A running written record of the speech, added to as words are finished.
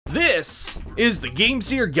This is the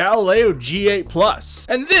GameSeer Galileo G8 Plus.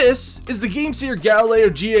 And this is the GameSeer Galileo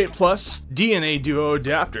G8 Plus DNA Duo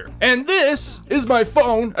adapter. And this is my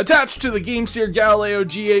phone attached to the GameSeer Galileo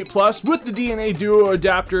G8 Plus with the DNA Duo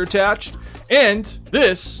adapter attached. And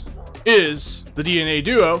this is the DNA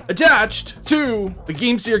Duo attached to the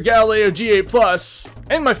GameSeer Galileo G8 Plus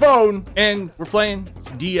and my phone, and we're playing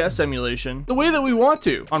DS emulation the way that we want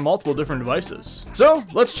to on multiple different devices. So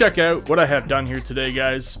let's check out what I have done here today,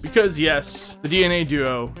 guys, because yes, the DNA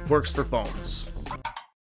Duo works for phones.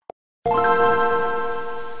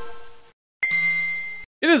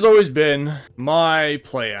 It has always been my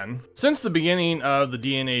plan since the beginning of the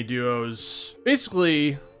DNA Duo's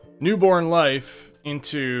basically newborn life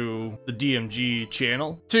into the DMG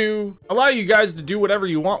channel to allow you guys to do whatever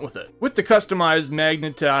you want with it. With the customized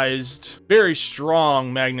magnetized, very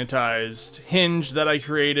strong magnetized hinge that I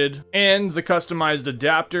created and the customized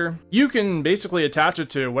adapter, you can basically attach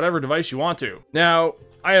it to whatever device you want to. Now,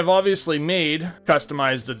 I have obviously made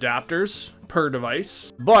customized adapters per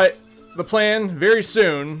device, but the plan very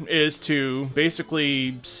soon is to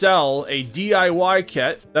basically sell a DIY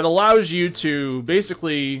kit that allows you to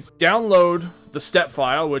basically download the step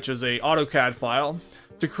file, which is a AutoCAD file,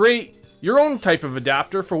 to create your own type of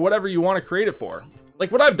adapter for whatever you want to create it for. Like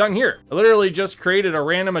what I've done here. I literally just created a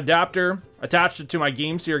random adapter, attached it to my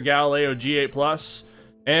GameSeer Galileo G8 Plus,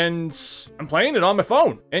 and I'm playing it on my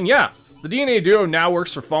phone. And yeah, the DNA Duo now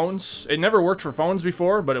works for phones. It never worked for phones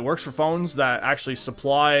before, but it works for phones that actually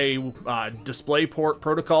supply DisplayPort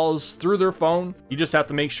protocols through their phone. You just have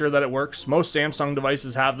to make sure that it works. Most Samsung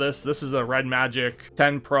devices have this. This is a Red Magic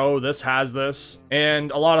 10 Pro. This has this.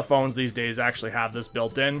 And a lot of phones these days actually have this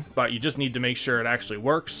built in, but you just need to make sure it actually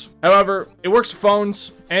works. However, it works for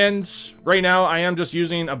phones, and right now I am just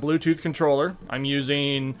using a Bluetooth controller. I'm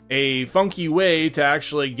using a funky way to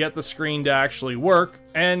actually get the screen to actually work,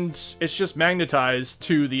 and it's just magnetized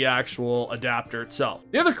to the actual adapter itself.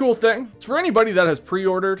 The other cool thing is for anybody that has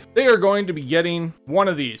pre-ordered, they are going to be getting one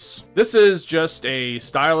of these. This is just a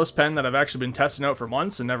stylus pen that I've actually been testing out for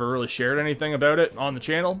months and never really shared anything about it on the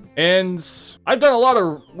channel. And I've done a lot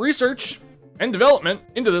of research and development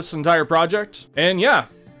into this entire project, and yeah,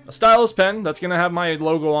 a stylus pen that's going to have my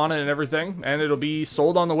logo on it and everything, and it'll be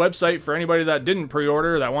sold on the website for anybody that didn't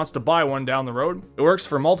pre-order that wants to buy one down the road. It works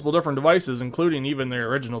for multiple different devices, including even the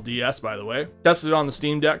original DS, by the way. Tested it on the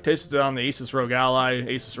Steam Deck, tested it on the Asus ROG Ally,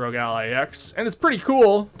 Asus ROG Ally X, and it's pretty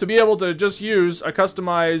cool to be able to just use a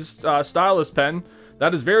customized stylus pen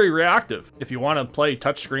that is very reactive if you want to play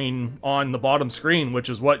touchscreen on the bottom screen, which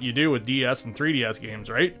is what you do with DS and 3DS games,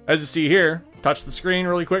 right? As you see here, touch the screen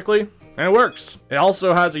really quickly, and it works. It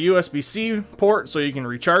also has a USB-C port, so you can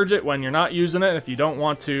recharge it when you're not using it. If you don't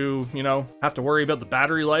want to, you know, have to worry about the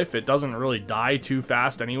battery life, it doesn't really die too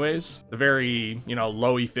fast anyways. It's a very, you know,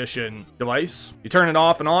 low efficient device. You turn it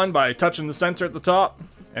off and on by touching the sensor at the top,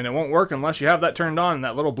 and it won't work unless you have that turned on and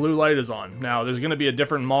that little blue light is on. Now, there's going to be a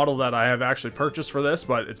different model that I have actually purchased for this,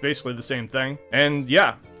 but it's basically the same thing. And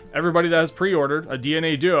yeah, everybody that has pre-ordered a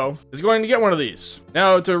DNA Duo is going to get one of these.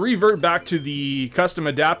 Now, to revert back to the custom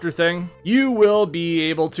adapter thing, you will be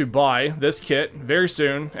able to buy this kit very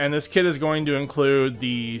soon, and this kit is going to include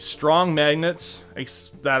the strong magnets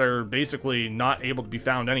that are basically not able to be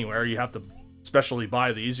found anywhere. You have to specially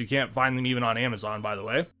buy these. You can't find them even on Amazon, by the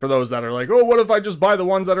way. For those that are like, oh, what if I just buy the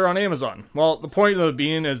ones that are on Amazon? Well, the point of it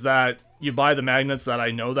being is that you buy the magnets that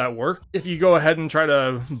I know that work. If you go ahead and try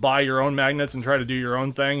to buy your own magnets and try to do your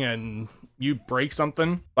own thing and you break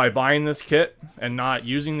something by buying this kit and not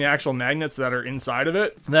using the actual magnets that are inside of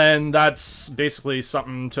it, then that's basically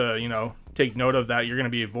something to, you know, take note of, that you're going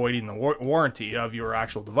to be avoiding the warranty of your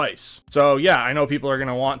actual device. So yeah, I know people are going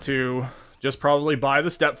to want to just probably buy the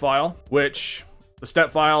step file, which the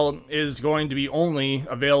step file is going to be only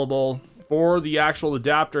available for the actual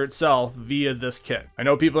adapter itself via this kit. I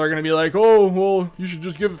know people are going to be like, oh, well, you should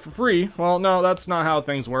just give it for free. Well, no, that's not how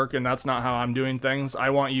things work, and that's not how I'm doing things. I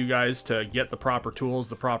want you guys to get the proper tools,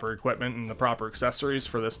 the proper equipment, and the proper accessories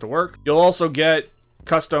for this to work. You'll also get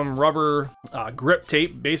custom rubber grip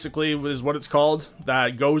tape, basically is what it's called,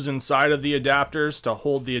 that goes inside of the adapters to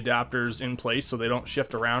hold the adapters in place so they don't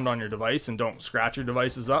shift around on your device and don't scratch your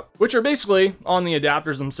devices up, which are basically on the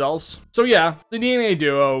adapters themselves. So yeah, the DNA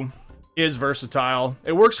Duo is versatile.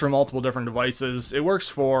 It works for multiple different devices. It works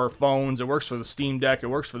for phones. It works for the Steam Deck. It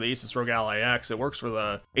works for the Asus ROG Ally X. It works for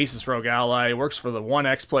the Asus ROG Ally. It works for the One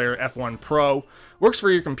X Player F1 Pro. Works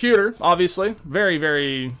for your computer, obviously. Very,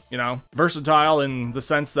 very, you know, versatile in the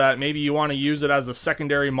sense that maybe you want to use it as a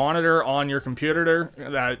secondary monitor on your computer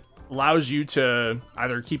that allows you to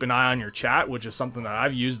either keep an eye on your chat, which is something that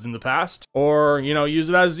I've used in the past, or, you know, use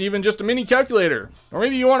it as even just a mini calculator. Or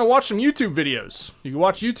maybe you want to watch some YouTube videos. You can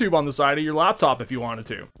watch YouTube on the side of your laptop if you wanted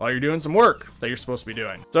to, while you're doing some work that you're supposed to be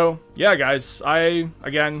doing. So yeah, guys, I'm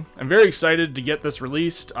very excited to get this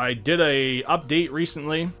released. I did a update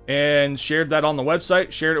recently and shared that on the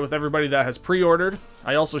website, shared it with everybody that has pre-ordered.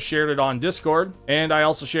 I also shared it on Discord, and I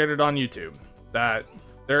also shared it on YouTube, that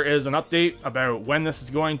there is an update about when this is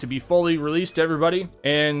going to be fully released to everybody.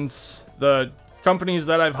 And the companies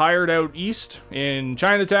that I've hired out east in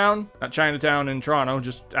Chinatown, not Chinatown in Toronto,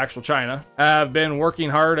 just actual China, have been working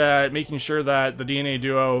hard at making sure that the DNA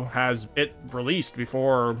Duo has it released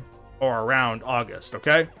before or around August,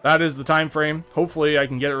 okay? That is the time frame. Hopefully I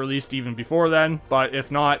can get it released even before then, but if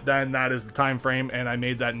not, then that is the time frame, and I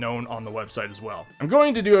made that known on the website as well. I'm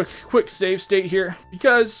going to do a quick save state here,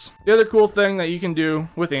 because the other cool thing that you can do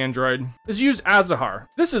with Android is use Azahar.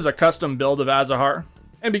 This is a custom build of Azahar,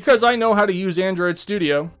 and because I know how to use Android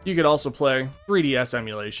Studio, you could also play 3DS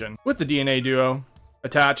emulation with the DNA Duo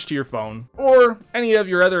attached to your phone, or any of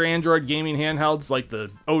your other Android gaming handhelds like the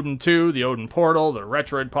Odin 2, the Odin Portal, the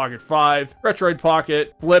Retroid Pocket 5, Retroid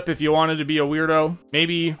Pocket Flip if you wanted to be a weirdo.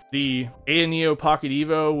 Maybe the Neo Pocket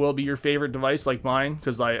Evo will be your favorite device like mine,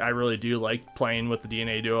 because I really do like playing with the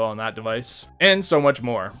DNA Duo on that device, and so much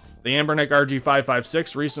more. The Ambernic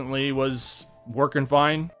RG556 recently was working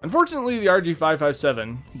fine. Unfortunately, the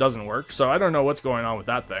RG557 doesn't work, so I don't know what's going on with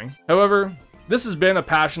that thing. However, this has been a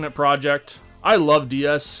passionate project. I love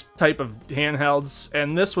DS type of handhelds,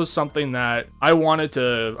 and this was something that I wanted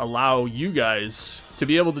to allow you guys to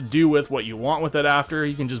be able to do with what you want with it after.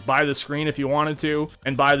 You can just buy the screen if you wanted to,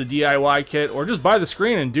 and buy the DIY kit, or just buy the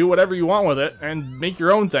screen and do whatever you want with it, and make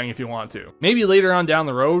your own thing if you want to. Maybe later on down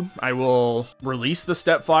the road, I will release the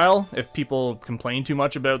step file if people complain too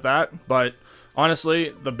much about that, but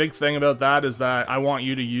honestly, the big thing about that is that I want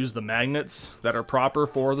you to use the magnets that are proper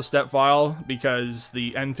for the step file, because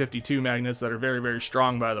the N52 magnets that are very, very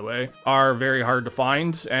strong, by the way, are very hard to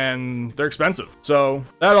find and they're expensive. So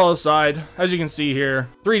that all aside, as you can see here,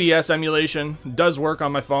 3DS emulation does work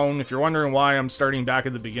on my phone. If you're wondering why I'm starting back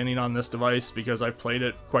at the beginning on this device, because I've played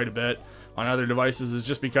it quite a bit on other devices, is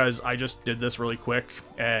just because I just did this really quick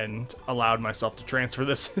and allowed myself to transfer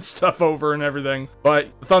this stuff over and everything. But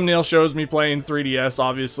the thumbnail shows me playing 3DS,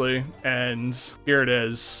 obviously, and here it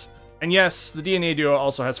is. And yes, the DNA Duo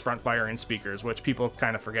also has front-firing speakers, which people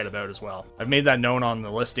kind of forget about as well. I've made that known on the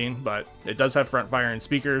listing, but it does have front-firing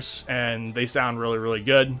speakers, and they sound really, really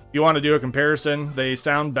good. If you want to do a comparison, they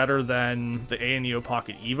sound better than the Neo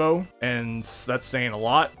Pocket Evo, and that's saying a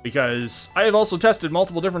lot, because I have also tested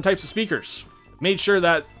multiple different types of speakers. Made sure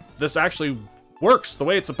that this actually works the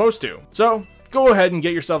way it's supposed to. So go ahead and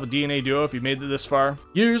get yourself a DNA Duo if you made it this far.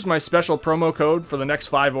 Use my special promo code for the next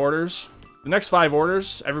 5 orders. The next 5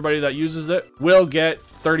 orders, everybody that uses it will get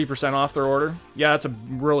 30% off their order. Yeah, that's a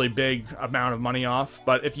really big amount of money off,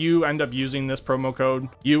 but if you end up using this promo code,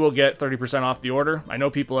 you will get 30% off the order. I know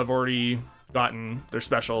people have already gotten their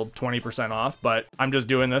special 20% off, but I'm just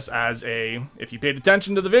doing this as a, if you paid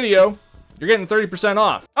attention to the video, you're getting 30%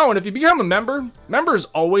 off. Oh, and if you become a member, members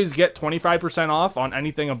always get 25% off on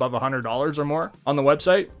anything above $100 or more on the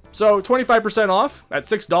website. So 25% off at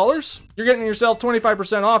 $6, you're getting yourself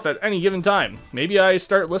 25% off at any given time. Maybe I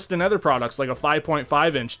start listing other products like a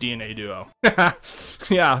 5.5-inch DNA Duo.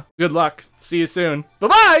 Yeah, good luck. See you soon.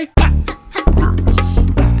 Bye-bye!